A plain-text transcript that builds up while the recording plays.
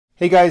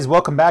Hey guys,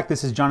 welcome back.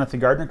 This is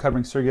Jonathan Gardner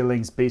covering Sergey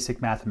Lang's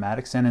Basic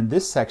Mathematics, and in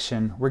this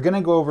section we're going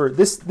to go over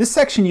this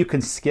section. You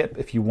can skip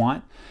if you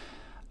want.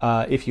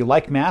 If you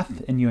like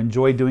math and you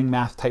enjoy doing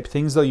math type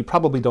things, though, you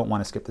probably don't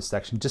want to skip this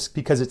section just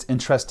because it's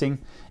interesting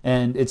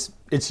and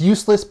it's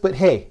useless. But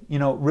hey, you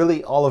know,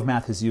 really all of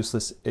math is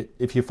useless.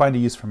 If you find a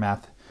use for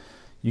math,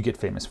 you get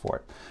famous for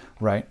it,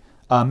 right?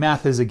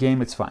 Math is a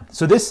game, it's fun.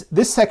 So this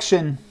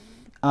section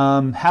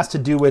has to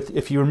do with,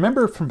 if you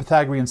remember from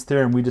Pythagorean's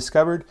theorem, we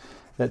discovered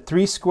that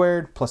 3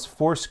 squared plus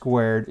 4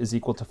 squared is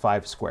equal to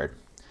 5 squared.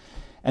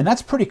 And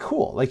that's pretty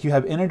cool. Like, you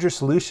have integer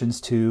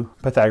solutions to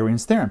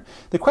Pythagorean's theorem.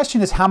 The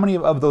question is, how many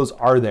of those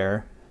are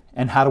there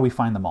and how do we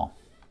find them all?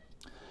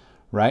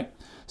 Right?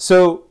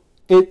 So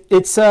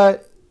it's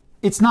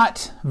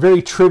not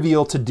very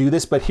trivial to do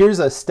this, but here's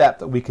a step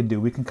that we can do.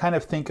 We can kind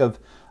of think of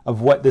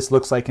what this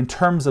looks like in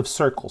terms of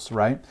circles,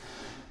 right?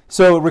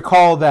 So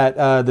recall that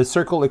the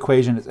circle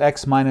equation is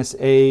x minus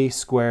a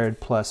squared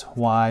plus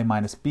y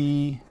minus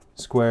b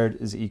squared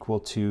is equal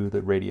to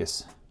the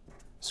radius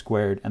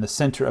squared, and the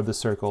center of the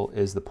circle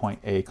is the point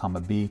A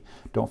comma B.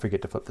 Don't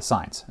forget to flip the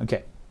signs.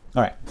 Okay,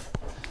 all right.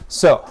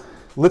 So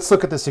let's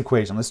look at this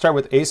equation. Let's start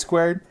with a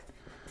squared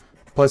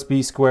plus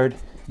b squared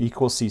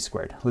equals c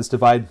squared. Let's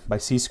divide by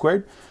c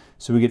squared.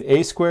 So we get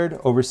a squared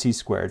over c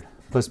squared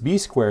plus b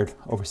squared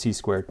over c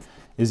squared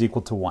is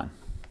equal to 1.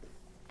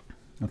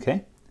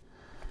 Okay?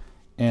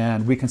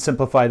 And we can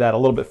simplify that a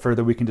little bit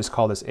further. We can just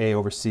call this a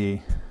over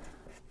c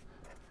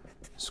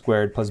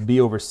squared plus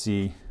b over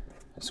c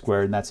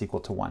squared, and that's equal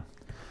to 1.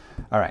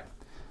 All right.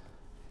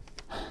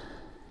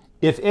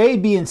 If a,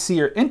 b, and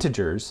c are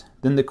integers,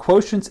 then the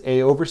quotients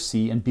a over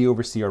c and b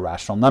over c are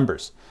rational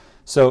numbers.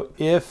 So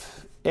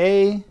if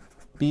a,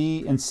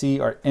 b, and c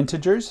are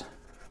integers,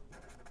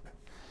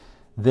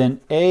 then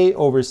a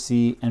over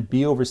c and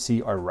b over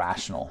c are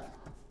rational.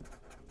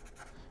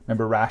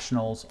 Remember,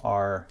 rationals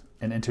are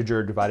an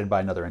integer divided by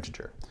another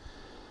integer.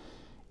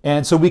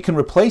 And so we can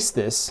replace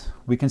this.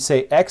 We can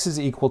say x is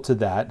equal to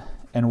that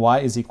and y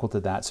is equal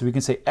to that. So we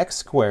can say x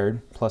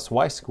squared plus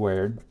y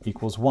squared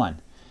equals 1.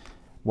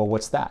 Well,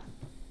 what's that?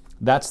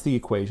 That's the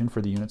equation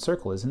for the unit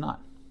circle, is it not?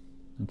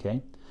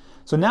 Okay.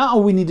 So now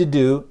all we need to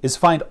do is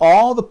find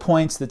all the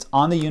points that's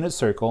on the unit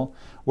circle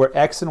where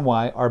x and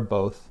y are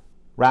both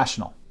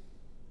rational.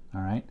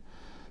 All right.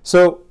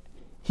 So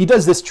he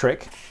does this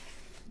trick,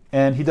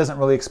 and he doesn't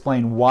really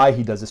explain why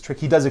he does this trick.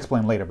 He does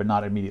explain later, but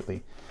not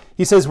immediately.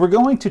 He says we're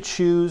going to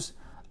choose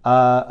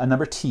a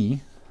number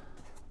t.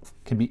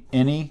 Can be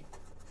any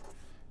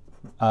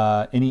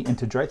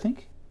integer, I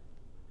think.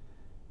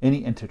 Any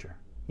integer.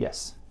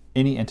 Yes,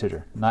 any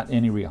integer, not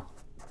any real.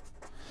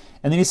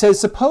 And then he says,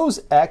 suppose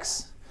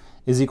x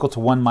is equal to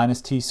 1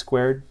 minus t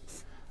squared.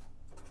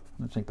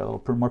 Let's make that a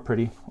little more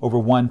pretty. Over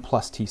 1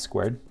 plus t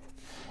squared.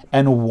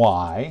 And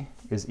y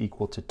is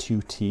equal to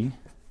 2t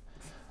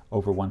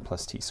over 1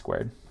 plus t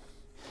squared.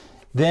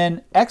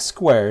 Then x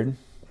squared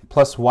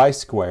plus y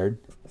squared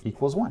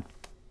equals 1.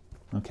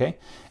 Okay?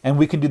 And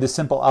we can do the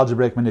simple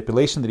algebraic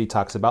manipulation that he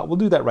talks about. We'll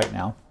do that right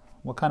now.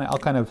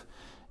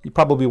 You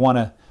probably want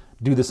to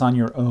do this on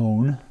your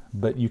own,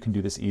 but you can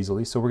do this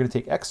easily. So we're going to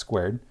take x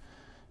squared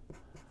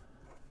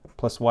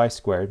plus y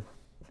squared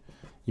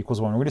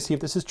equals 1. We're going to see if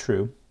this is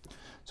true.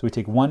 So we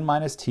take 1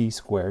 minus t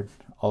squared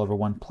all over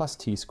 1 plus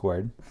t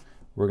squared.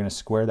 We're going to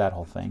square that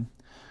whole thing.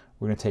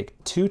 We're going to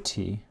take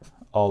 2t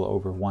all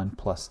over 1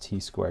 plus t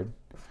squared.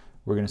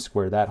 We're going to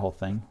square that whole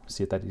thing,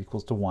 see if that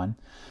equals to 1.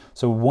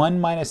 So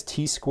 1 minus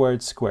t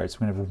squared squared. So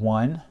we're going to have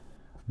 1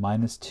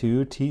 minus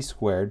 2t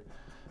squared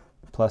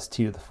plus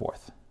t to the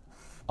 4th,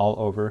 all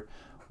over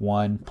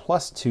 1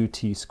 plus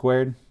 2t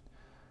squared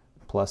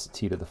plus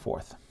t to the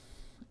 4th.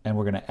 And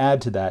we're going to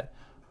add to that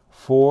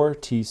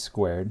 4t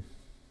squared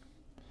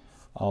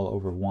all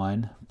over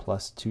 1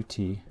 plus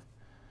 2t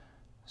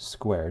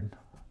squared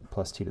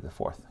plus t to the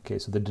 4th. Okay,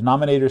 so the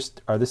denominators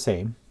are the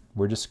same.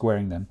 We're just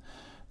squaring them.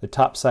 The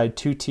top side,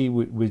 2t,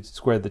 we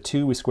square the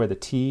 2, we square the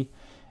t,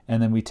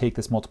 and then we take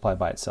this multiply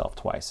by itself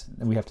twice.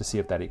 And we have to see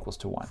if that equals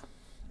to 1.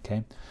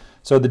 Okay?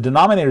 So the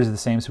denominators are the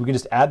same, so we can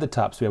just add the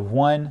top. So we have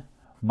 1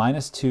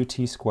 minus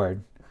 2t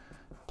squared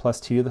plus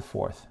t to the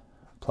 4th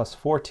plus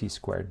 4t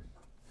squared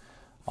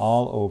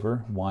all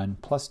over 1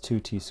 plus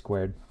 2t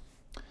squared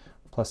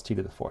plus t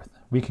to the 4th.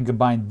 We can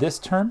combine this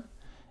term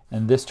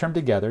and this term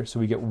together, so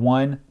we get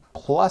 1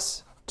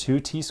 plus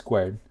 2t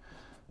squared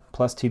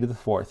plus t to the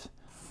 4th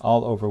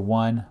all over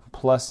 1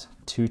 plus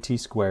 2t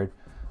squared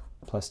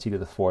plus t to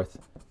the 4th.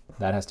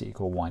 That has to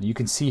equal 1. You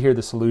can see here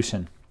the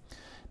solution,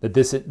 that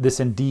this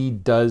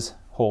indeed does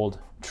hold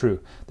true.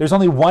 There's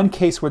only one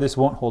case where this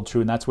won't hold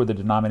true, and that's where the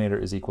denominator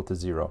is equal to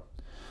 0.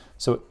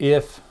 So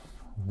if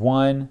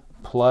 1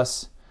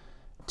 plus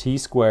t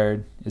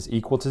squared is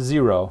equal to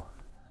 0,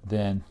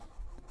 then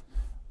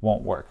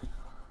won't work,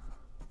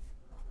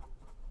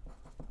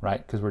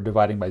 right? Because we're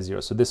dividing by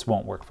 0. So this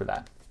won't work for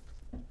that.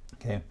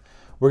 Okay.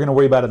 We're going to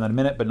worry about it in a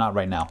minute, but not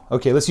right now.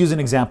 Okay, let's use an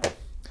example.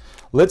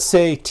 Let's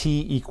say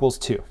t equals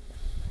 2.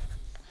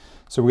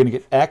 So we're going to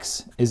get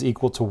x is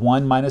equal to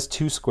 1 minus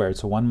 2 squared,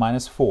 so 1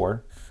 minus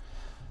 4,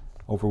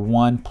 over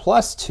 1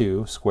 plus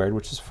 2 squared,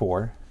 which is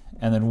 4.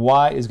 And then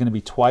y is going to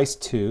be twice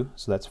 2,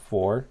 so that's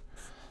 4,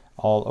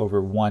 all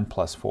over 1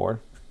 plus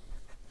 4.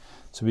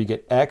 So we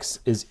get x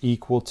is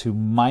equal to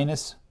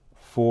minus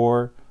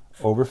 4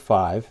 over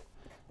 5,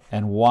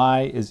 and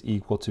y is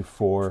equal to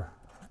 4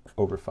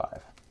 over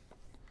 5.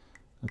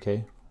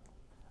 Okay,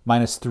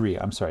 minus 3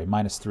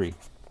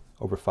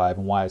 over 5,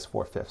 and y is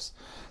 4/5.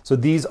 So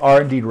these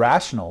are indeed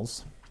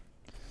rationals.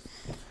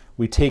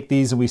 We take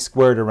these and we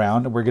square it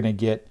around, and we're going to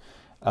get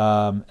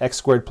x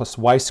squared plus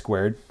y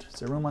squared. Is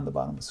there room on the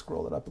bottom to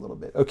scroll it up a little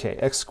bit? Okay,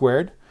 x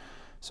squared.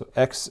 So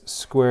x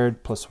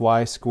squared plus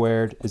y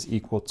squared is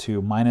equal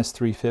to minus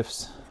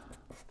 3/5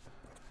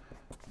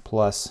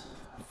 plus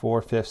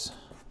 4/5.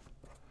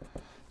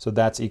 So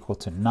that's equal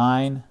to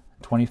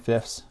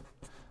 9/25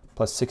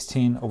 plus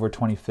 16 over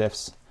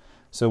 25.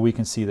 So we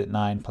can see that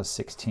 9 plus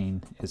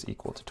 16 is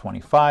equal to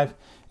 25.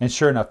 And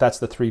sure enough, that's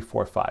the 3,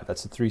 4, 5.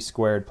 That's the 3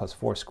 squared plus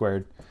 4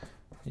 squared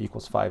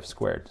equals 5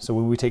 squared. So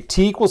when we take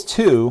t equals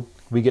 2,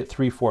 we get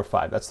 3, 4,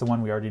 5. That's the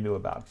one we already knew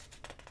about.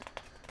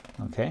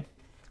 Okay,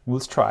 well,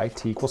 let's try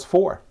t equals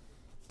 4.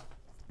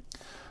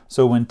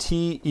 So when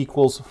t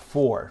equals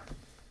 4,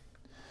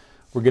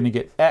 we're going to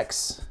get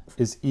x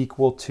is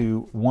equal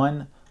to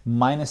 1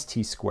 minus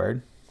t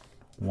squared,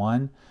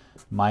 1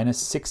 minus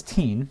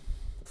 16,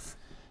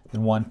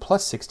 and 1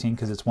 plus 16,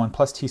 because it's 1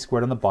 plus t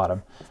squared on the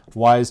bottom.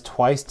 Y is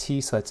twice t,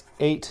 so that's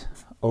 8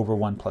 over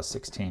 1 plus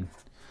 16.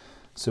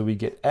 So we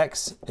get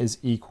x is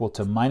equal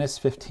to minus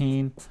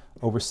 15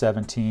 over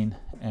 17,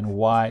 and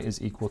y is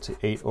equal to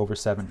 8 over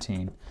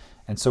 17.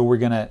 And so we're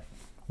going to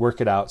work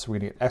it out. So we're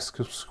going to get x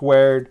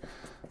squared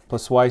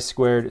plus y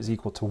squared is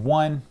equal to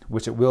 1,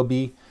 which it will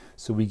be.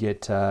 So we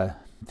get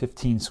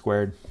 15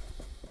 squared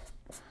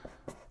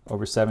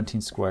over 17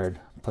 squared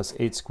plus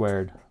 8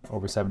 squared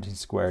over 17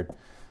 squared.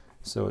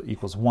 So it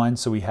equals 1.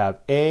 So we have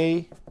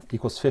a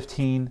equals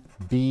 15,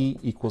 b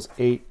equals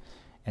 8,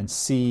 and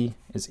c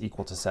is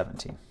equal to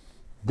 17.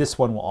 This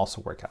one will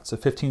also work out. So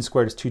 15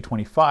 squared is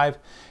 225,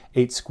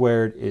 8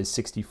 squared is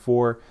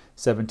 64,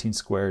 17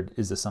 squared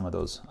is the sum of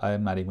those.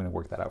 I'm not even going to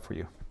work that out for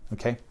you.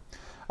 Okay?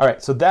 All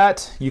right, so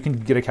that, you can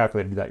get a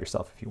calculator and do that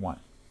yourself if you want.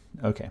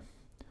 Okay.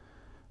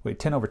 Wait,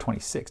 10 over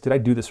 26. Did I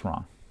do this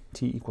wrong?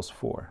 T equals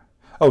 4.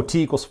 Oh,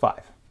 t equals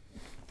 5.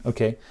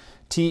 Okay.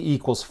 T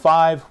equals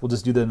 5. We'll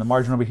just do that in the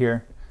margin over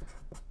here.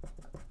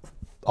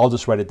 I'll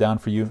just write it down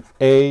for you.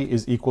 A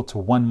is equal to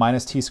 1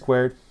 minus t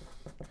squared,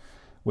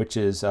 which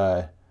is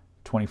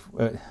 20.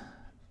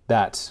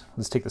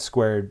 Let's take the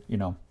squared,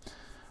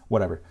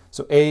 whatever.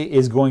 So a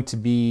is going to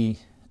be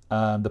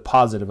the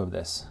positive of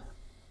this.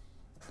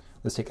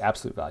 Let's take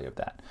absolute value of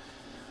that.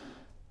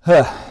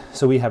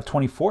 So we have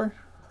 24.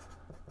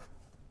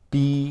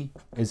 B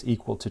is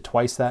equal to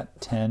twice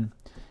that, 10,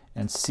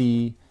 and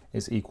C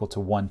is equal to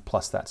 1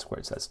 plus that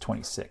squared, so that's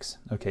 26.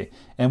 Okay,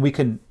 and we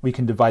can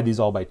divide these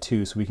all by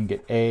 2, so we can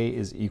get A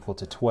is equal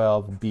to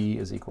 12, B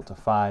is equal to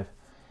 5,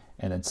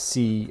 and then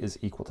C is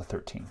equal to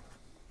 13.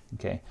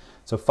 Okay,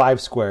 so 5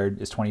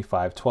 squared is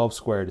 25, 12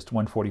 squared is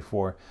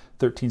 144,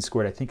 13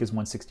 squared I think is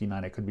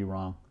 169, I could be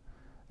wrong.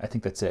 I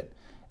think that's it.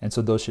 And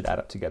so those should add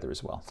up together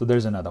as well. So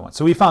there's another one.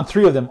 So we found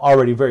 3 of them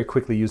already very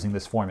quickly using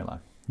this formula.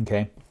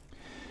 Okay,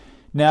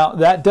 now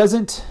that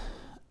doesn't,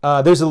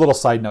 there's a little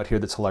side note here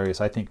that's hilarious.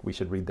 I think we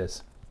should read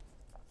this.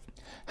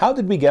 How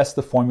did we guess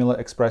the formula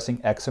expressing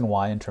x and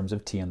y in terms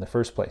of t in the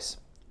first place?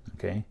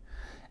 Okay,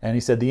 and he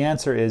said the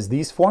answer is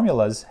these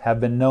formulas have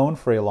been known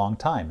for a long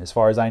time. As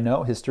far as I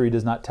know, history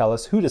does not tell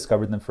us who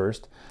discovered them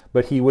first,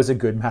 but he was a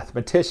good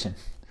mathematician.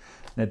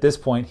 And at this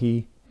point,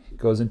 he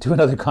goes into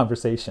another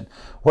conversation.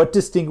 What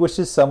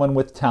distinguishes someone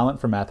with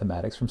talent for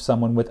mathematics from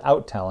someone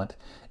without talent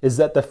is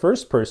that the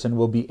first person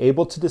will be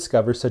able to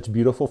discover such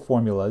beautiful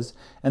formulas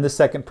and the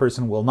second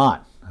person will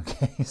not.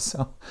 Okay,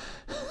 so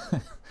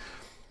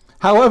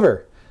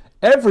however,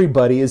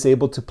 everybody is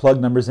able to plug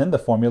numbers in the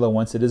formula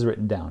once it is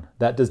written down.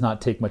 That does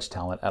not take much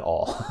talent at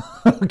all.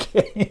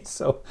 Okay,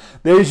 so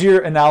there's your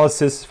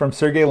analysis from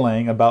Sergey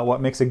Lang about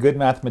what makes a good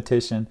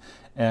mathematician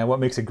and what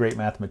makes a great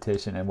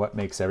mathematician and what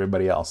makes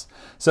everybody else.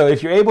 So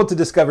if you're able to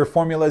discover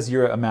formulas,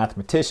 you're a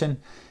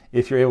mathematician.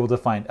 If you're able to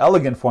find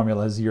elegant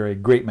formulas, you're a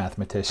great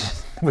mathematician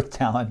with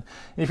talent.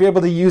 If you're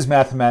able to use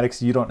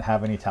mathematics, you don't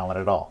have any talent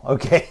at all.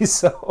 Okay,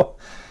 so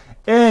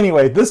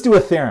anyway, let's do a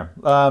theorem.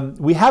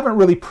 We haven't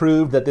really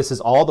proved that this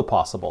is all the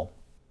possible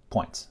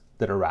points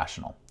that are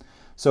rational.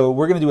 So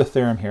we're going to do a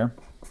theorem here.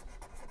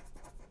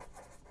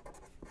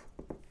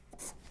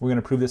 We're going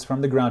to prove this from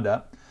the ground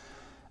up.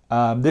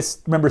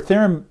 Remember,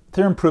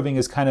 theorem proving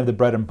is kind of the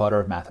bread and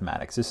butter of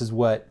mathematics. This is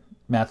what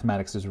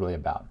mathematics is really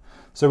about.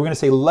 So we're going to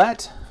say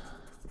let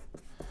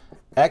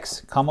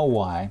x comma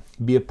y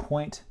be a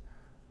point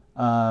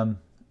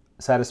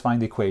satisfying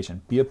the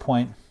equation. Be a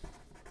point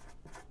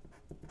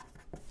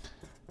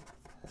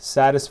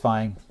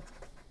satisfying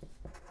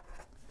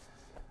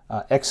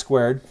x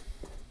squared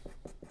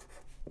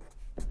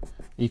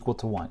equal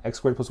to 1. X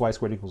squared plus y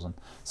squared equals 1.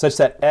 Such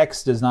that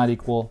x does not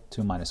equal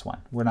to minus 1.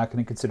 We're not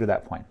going to consider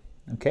that point.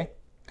 Okay?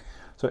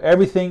 So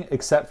everything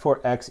except for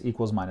x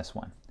equals minus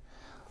 1.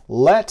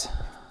 let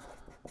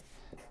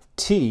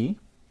t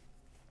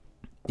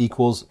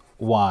equals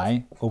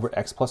y over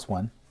x plus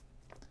 1,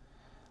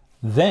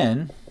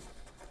 then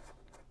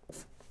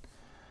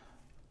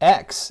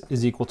x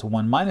is equal to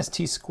 1 minus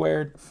t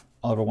squared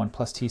all over 1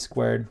 plus t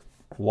squared.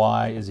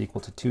 Y is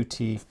equal to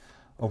 2t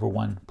over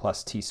 1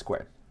 plus t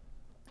squared.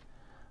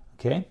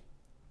 Okay,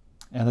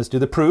 and let's do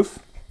the proof.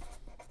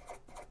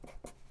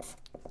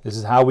 This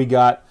is how we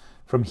got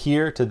from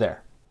here to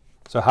there.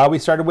 So how we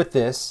started with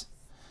this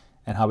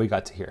and how we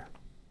got to here.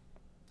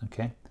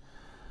 Okay.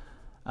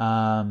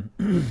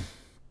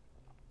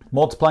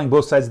 Multiplying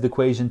both sides of the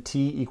equation,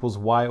 t equals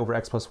y over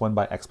x plus 1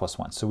 by x plus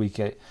 1. So we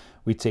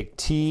take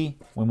t,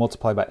 we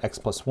multiply by x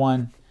plus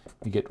 1,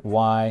 we get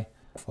y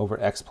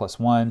over x plus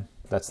 1,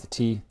 that's the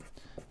t,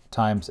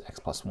 times x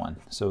plus 1.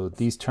 So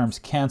these terms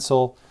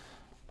cancel,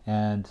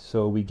 and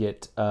so we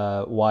get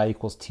y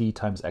equals t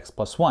times x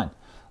plus 1.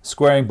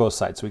 Squaring both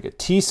sides, so we get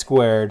t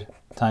squared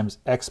times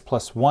x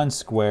plus 1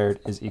 squared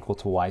is equal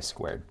to y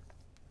squared.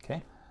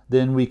 Okay.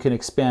 Then we can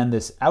expand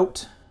this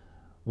out.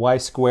 Y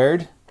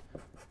squared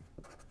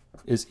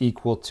is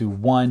equal to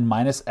 1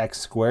 minus x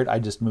squared. I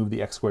just moved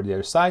the x squared to the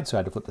other side, so I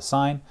had to flip the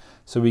sign.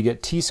 So we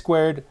get t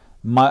squared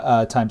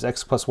times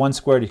x plus 1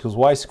 squared equals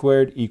y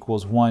squared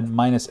equals 1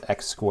 minus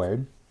x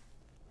squared.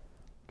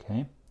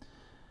 Okay.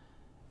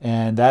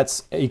 And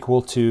that's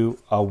equal to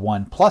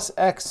 1 plus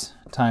x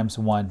times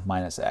 1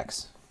 minus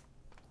x.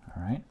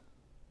 All right.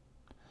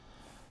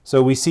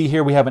 So we see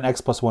here we have an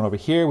x plus 1 over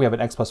here. We have an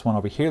x plus 1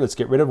 over here. Let's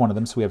get rid of one of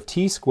them. So we have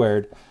t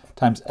squared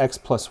times x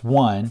plus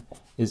 1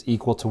 is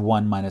equal to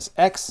 1 minus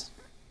x.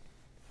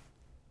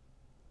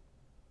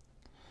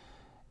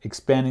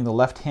 Expanding the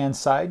left-hand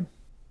side.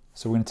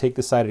 So we're going to take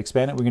this side and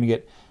expand it. We're going to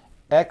get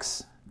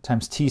x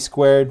times t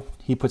squared.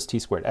 He puts t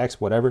squared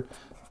x, whatever.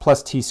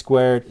 Plus t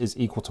squared is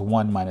equal to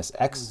 1 minus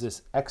x.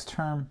 This x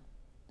term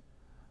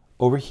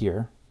over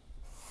here.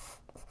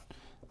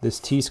 This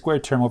t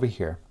squared term over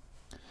here.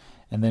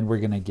 And then we're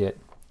going to get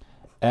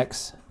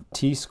x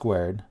t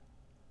squared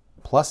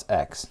plus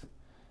x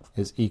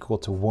is equal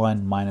to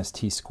 1 minus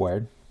t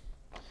squared.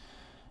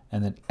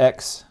 And then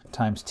x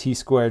times t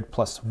squared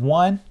plus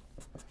 1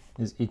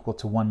 is equal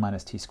to 1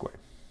 minus t squared.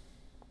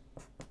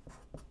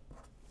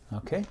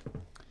 Okay.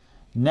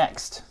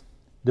 Next,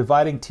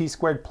 dividing t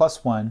squared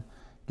plus 1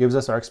 gives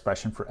us our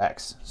expression for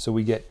x. So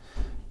we get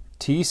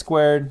t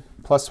squared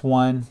plus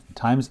 1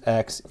 times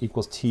x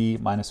equals t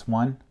minus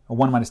 1, or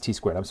 1 minus t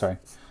squared, I'm sorry.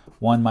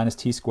 1 minus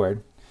t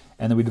squared.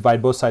 And then we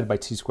divide both sides by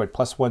t squared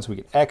plus 1, so we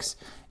get x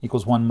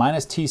equals 1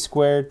 minus t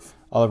squared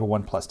all over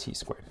 1 plus t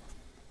squared.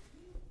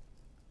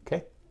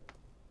 Okay?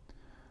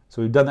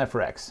 So we've done that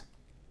for x.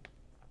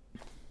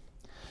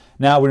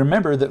 Now we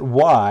remember that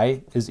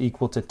y is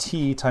equal to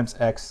t times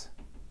x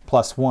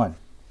plus 1.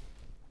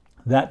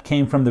 That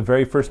came from the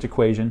very first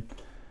equation.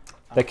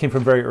 That came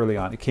from very early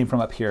on. It came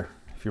from up here,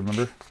 if you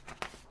remember.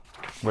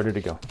 Where did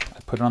it go? I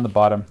put it on the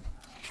bottom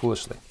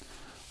foolishly.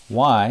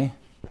 Y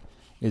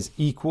is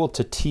equal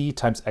to t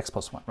times x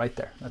plus 1. Right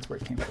there. That's where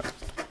it came from.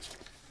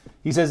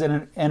 He says,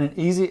 in an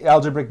easy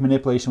algebraic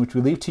manipulation, which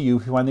we leave to you,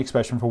 we find the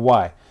expression for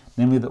y.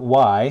 Namely that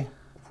y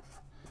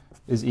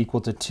is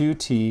equal to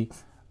 2t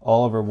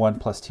all over 1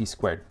 plus t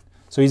squared.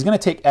 So he's going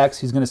to take x,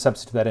 he's going to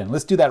substitute that in.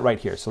 Let's do that right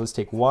here. So let's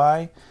take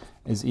y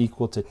is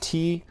equal to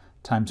t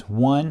times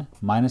 1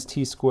 minus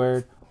t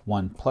squared,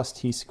 1 plus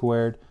t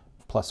squared,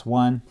 plus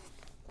 1.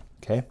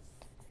 Okay.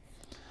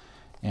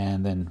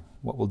 And then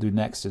what we'll do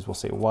next is we'll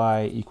say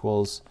y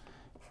equals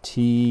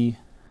t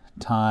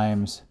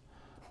times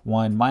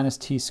 1 minus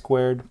t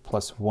squared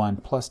plus 1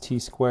 plus t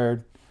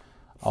squared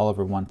all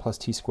over 1 plus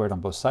t squared on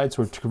both sides.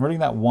 So we're converting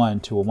that 1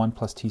 to a 1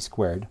 plus t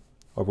squared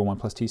over 1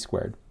 plus t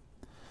squared.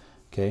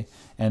 Okay,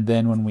 and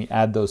then when we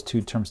add those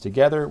two terms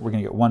together, we're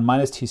going to get 1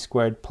 minus t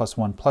squared plus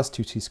 1 plus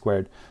 2t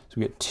squared. So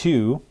we get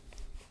 2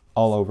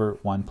 all over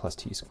 1 plus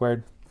t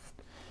squared.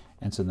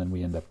 And so then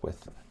we end up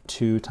with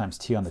 2 times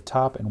t on the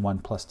top and 1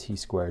 plus t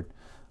squared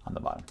on the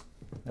bottom.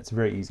 That's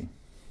very easy.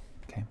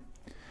 Okay,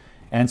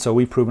 and so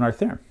we've proven our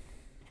theorem.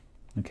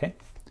 Okay.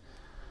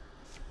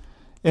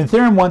 In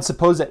theorem 1,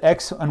 suppose that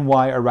x and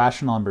y are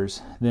rational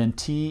numbers, then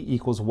t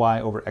equals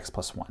y over x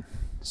plus 1.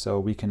 So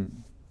we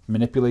can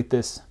manipulate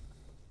this.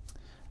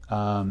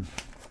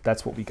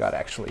 That's what we got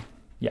actually.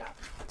 Yeah,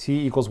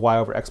 t equals y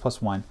over x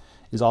plus 1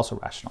 is also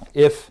rational.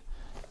 If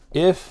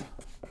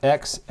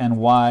x and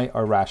y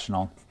are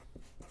rational,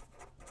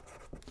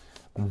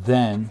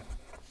 then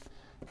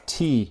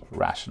t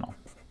rational.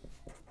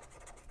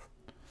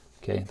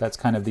 Okay, that's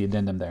kind of the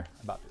addendum there.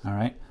 All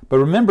right, but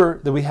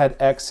remember that we had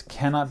x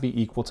cannot be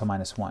equal to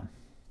minus 1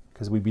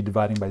 because we'd be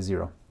dividing by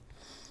 0.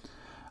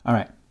 All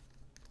right,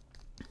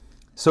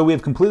 so we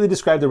have completely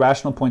described the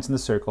rational points in the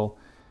circle,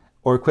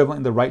 or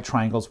equivalent the right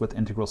triangles with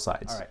integral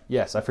sides. All right,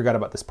 yes, I forgot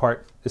about this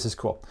part. This is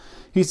cool.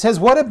 He says,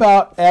 what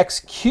about x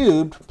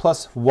cubed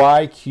plus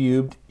y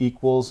cubed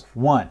equals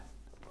 1?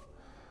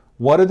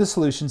 What are the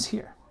solutions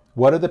here?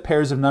 What are the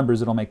pairs of numbers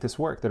that will make this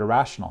work, that are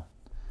rational?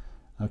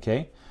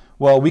 Okay,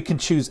 well, we can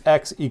choose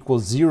x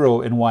equals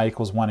 0 and y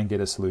equals 1 and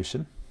get a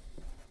solution.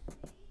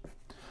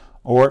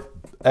 or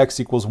x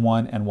equals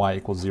 1 and y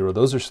equals 0.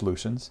 Those are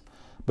solutions.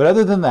 But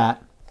other than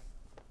that,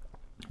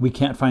 we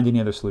can't find any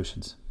other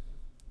solutions.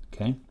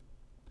 Okay?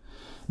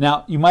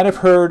 Now, you might have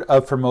heard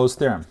of Fermat's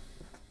theorem.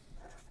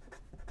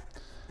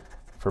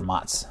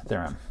 Fermat's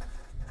theorem.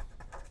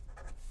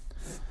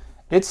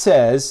 It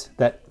says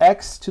that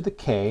x to the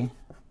k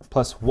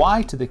plus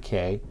y to the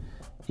k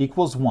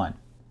equals 1.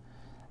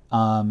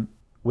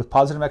 With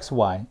positive x and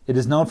y, it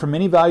is known from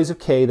many values of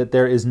k that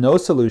there is no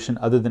solution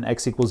other than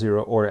x equals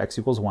 0 or x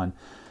equals 1,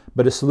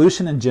 but a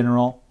solution in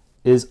general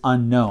is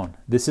unknown.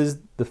 This is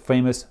the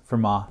famous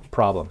Fermat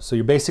problem. So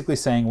you're basically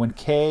saying when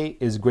k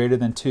is greater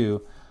than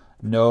 2,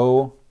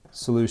 no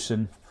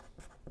solution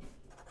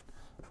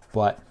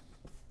but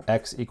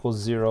x equals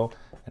 0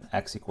 and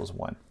x equals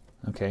 1.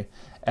 Okay?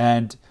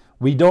 And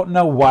we don't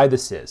know why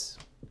this is.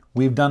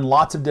 We've done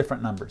lots of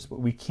different numbers,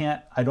 but we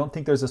can't, I don't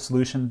think there's a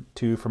solution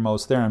to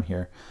Fermat's theorem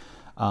here.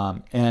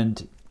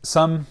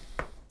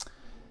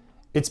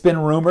 It's been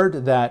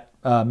rumored that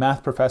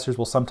math professors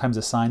will sometimes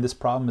assign this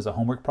problem as a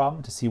homework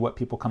problem to see what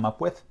people come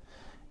up with.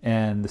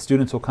 And the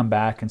students will come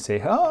back and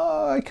say,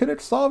 oh, I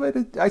couldn't solve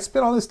it. I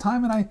spent all this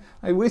time and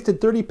I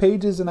wasted 30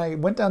 pages and I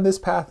went down this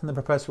path. And the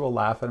professor will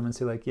laugh at them and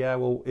say like, yeah,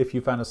 well, if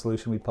you found a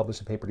solution, we'd publish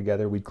a paper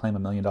together. We'd claim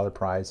 $1 million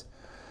prize,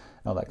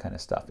 all that kind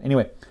of stuff.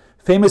 Anyway,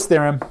 famous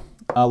theorem.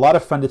 A lot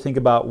of fun to think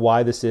about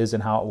why this is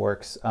and how it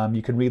works.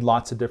 You can read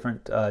lots of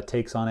different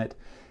takes on it.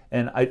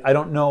 And I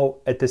don't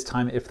know at this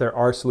time if there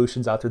are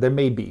solutions out there. There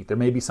may be. There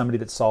may be somebody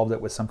that solved it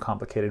with some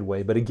complicated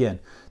way. But again,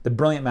 the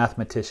brilliant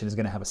mathematician is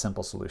going to have a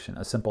simple solution,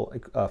 a simple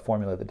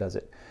formula that does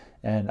it.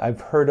 And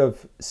I've heard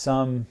of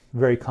some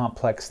very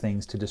complex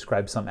things to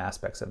describe some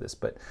aspects of this.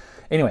 But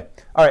anyway,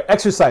 all right,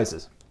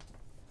 exercises.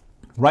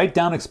 Write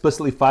down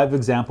explicitly 5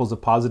 examples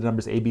of positive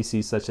numbers a, b,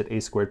 c such that a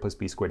squared plus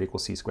b squared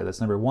equals c squared. That's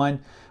number 1,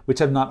 which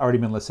have not already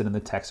been listed in the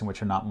text and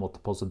which are not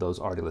multiples of those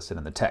already listed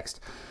in the text.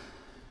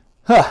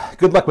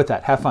 Good luck with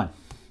that. Have fun.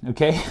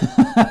 Okay?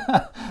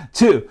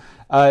 2,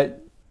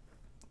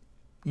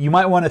 you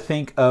might want to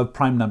think of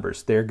prime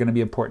numbers. They're going to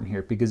be important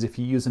here because if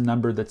you use a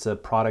number that's a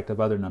product of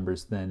other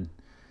numbers, then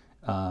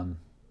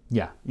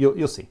yeah,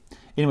 you'll see.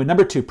 Anyway,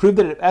 number 2, prove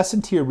that if s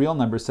and t are real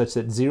numbers such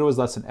that 0 is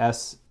less than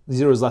s,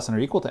 0 is less than or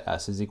equal to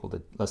s is equal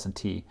to less than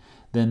t,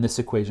 then this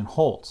equation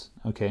holds.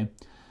 Okay?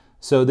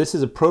 So this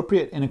is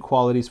appropriate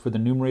inequalities for the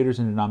numerators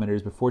and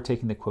denominators before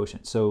taking the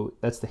quotient. So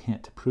that's the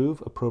hint.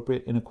 Prove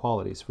appropriate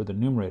inequalities for the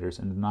numerators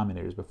and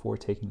denominators before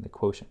taking the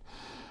quotient.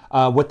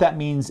 What that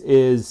means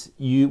is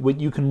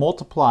you can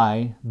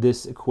multiply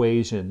this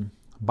equation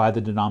by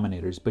the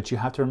denominators, but you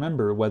have to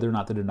remember whether or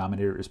not the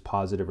denominator is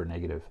positive or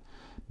negative.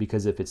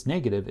 Because if it's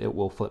negative, it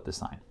will flip the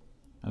sign.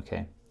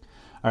 Okay?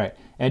 All right.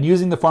 And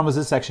using the formulas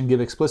of this section, give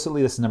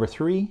explicitly, this is number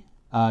 3,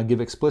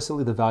 give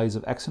explicitly the values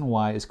of x and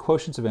y as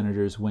quotients of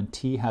integers when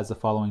t has the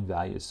following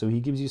values. So he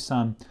gives you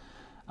some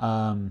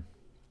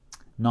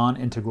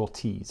non-integral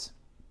t's,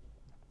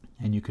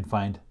 and you can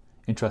find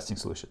interesting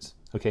solutions.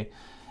 Okay,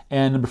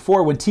 and number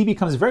 4, when t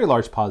becomes very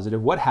large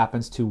positive, what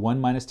happens to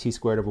 1 minus t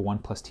squared over 1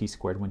 plus t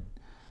squared?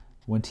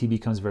 When t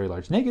becomes very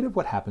large negative,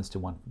 what happens to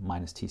 1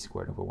 minus t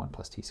squared over 1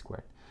 plus t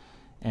squared?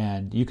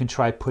 And you can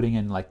try putting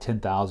in like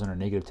 10,000 or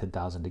negative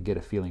 10,000 to get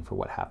a feeling for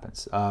what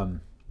happens.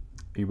 Are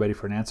you ready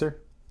for an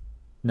answer?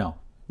 No.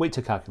 Wait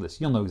till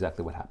calculus. You'll know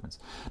exactly what happens.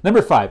 Number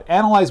 5,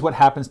 analyze what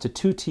happens to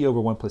 2t over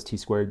 1 plus t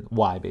squared,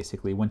 y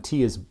basically, when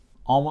t is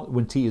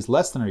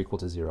less than or equal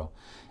to 0,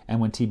 and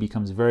when t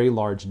becomes very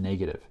large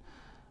negative.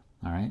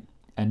 All right?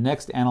 And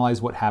next,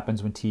 analyze what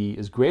happens when t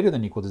is greater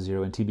than or equal to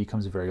 0 and t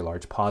becomes very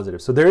large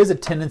positive. So there is a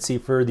tendency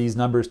for these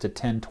numbers to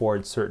tend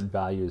towards certain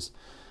values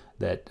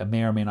that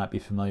may or may not be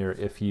familiar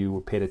if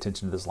you paid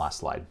attention to this last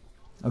slide.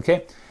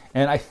 Okay?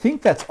 And I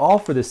think that's all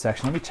for this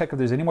section. Let me check if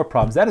there's any more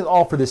problems. That is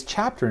all for this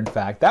chapter, in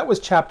fact. That was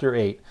chapter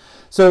 8.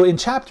 So in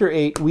chapter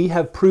 8, we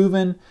have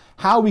proven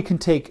how we can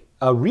take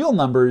real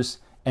numbers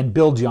and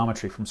build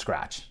geometry from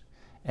scratch.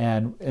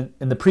 And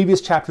in the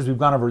previous chapters, we've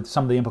gone over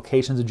some of the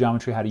implications of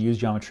geometry, how to use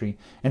geometry.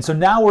 And so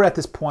now we're at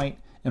this point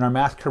in our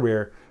math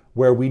career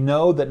where we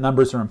know that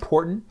numbers are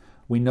important.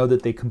 We know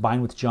that they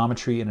combine with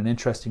geometry in an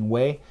interesting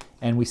way.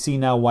 And we see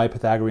now why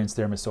Pythagorean's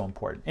theorem is so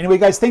important. Anyway,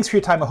 guys, thanks for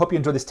your time. I hope you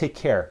enjoyed this. Take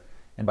care,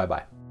 and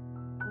bye-bye.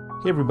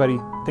 Hey everybody,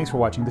 thanks for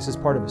watching. This is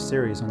part of a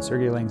series on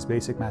Sergey Lang's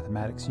Basic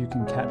Mathematics. You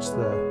can catch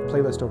the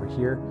playlist over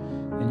here,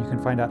 and you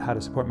can find out how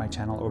to support my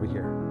channel over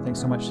here. Thanks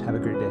so much. Have a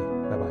great day.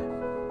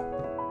 Bye-bye.